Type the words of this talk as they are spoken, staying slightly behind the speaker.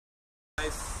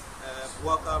Guys,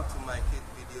 welcome to my kit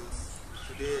videos.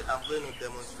 Today I'm going to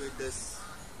demonstrate this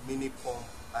mini pump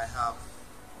I have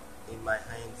in my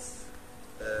hands.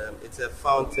 It's a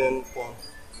fountain pump,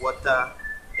 water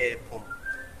air pump.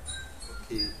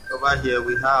 Okay, over here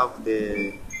we have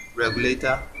the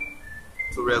regulator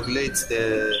to regulate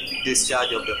the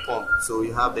discharge of the pump. So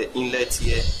you have the inlet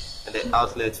here and the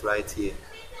outlet right here.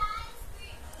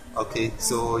 Okay,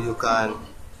 so you can,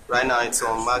 right now it's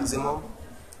on maximum.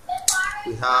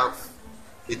 We have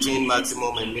between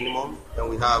maximum and minimum, and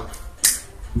we have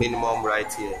minimum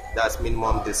right here. That's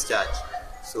minimum discharge.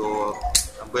 So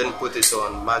I'm going to put it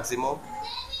on maximum,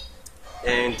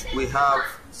 and we have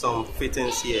some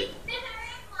fittings here.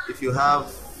 If you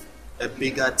have a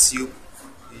bigger tube,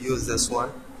 you use this one,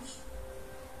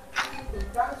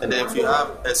 and then if you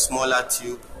have a smaller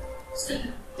tube,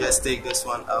 just take this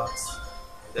one out,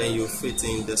 then you fit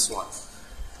in this one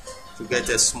to get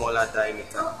a smaller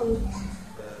diameter.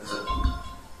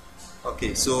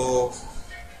 Okay, so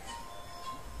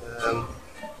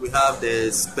we have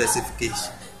the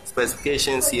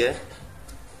specifications here.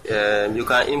 You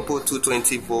can input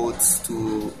 220 volts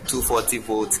to 240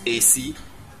 volts AC.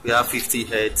 We have 50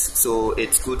 hertz, so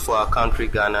it's good for our country,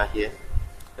 Ghana here.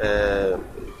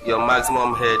 Your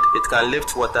maximum head, it can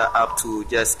lift water up to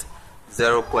just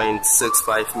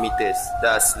 0.65 meters.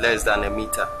 That's less than a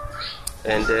meter.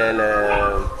 And then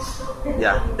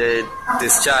yeah, the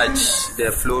discharge,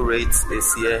 the flow rate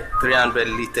is here, 300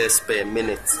 liters per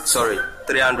minute, sorry,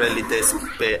 300 liters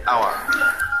per hour.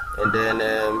 And then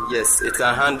yes, it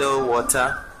can handle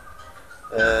water.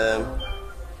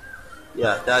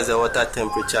 Yeah, that's the water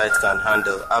temperature it can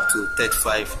handle, up to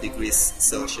 35 degrees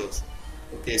Celsius.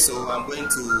 Okay, so I'm going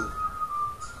to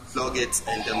plug it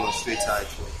and demonstrate how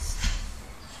it works.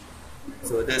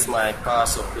 So there's my power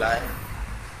supply.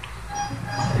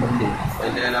 Okay,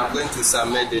 and then I'm going to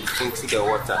submerge it into the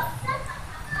water.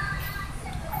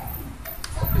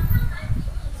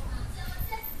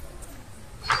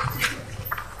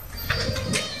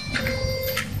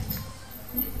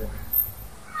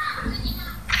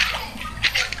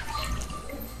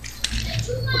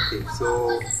 Okay,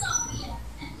 so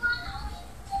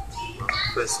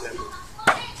first let me.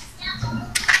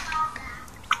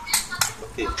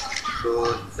 Okay, so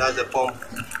that's the pump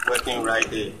working right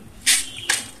there.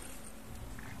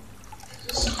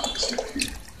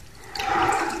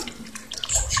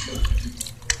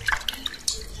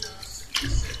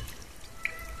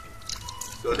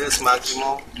 So this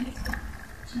maximum,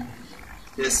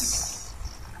 this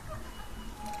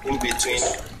in between,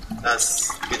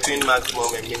 that's between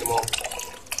maximum and minimum,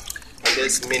 and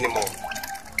this minimum.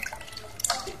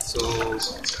 So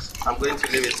I'm going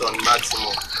to leave it on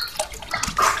maximum.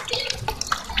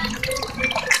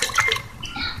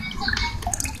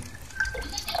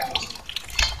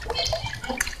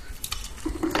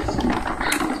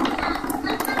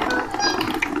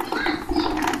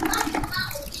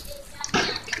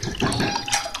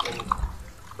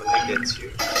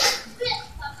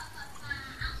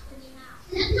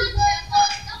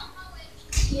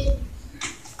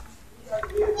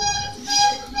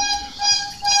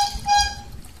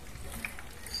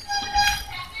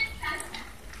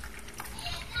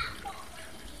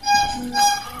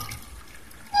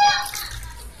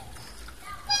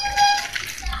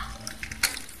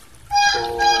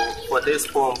 For this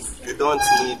pump, you don't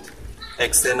need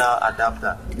external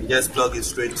adapter. You just plug it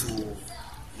straight to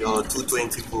your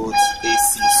 220 volts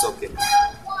AC socket.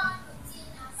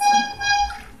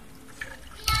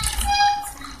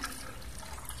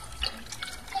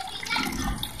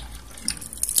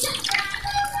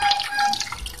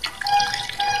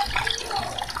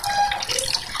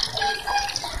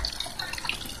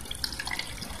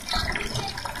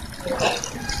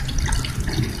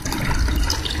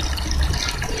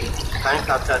 Can you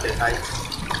capture the height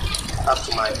up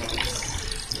to my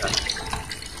hands? Yeah.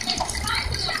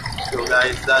 So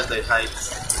guys, that's the height.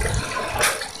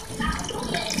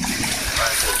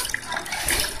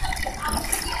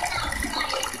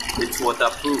 It's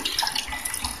waterproof.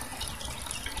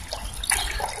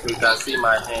 So you can see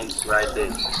my hands right there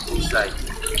inside.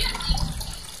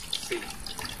 See.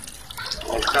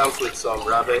 It comes with some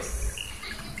rubbers.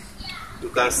 You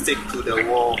can stick to the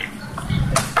wall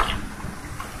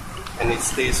and it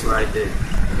stays right there.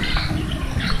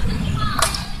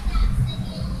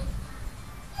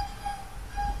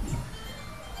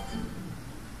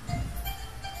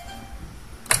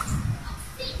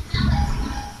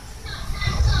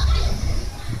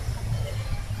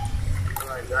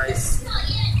 Alright guys,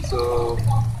 so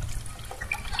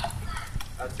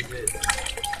activate.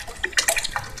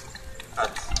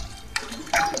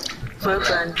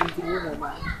 First and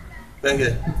Thank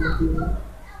you.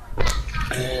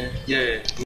 Yeah.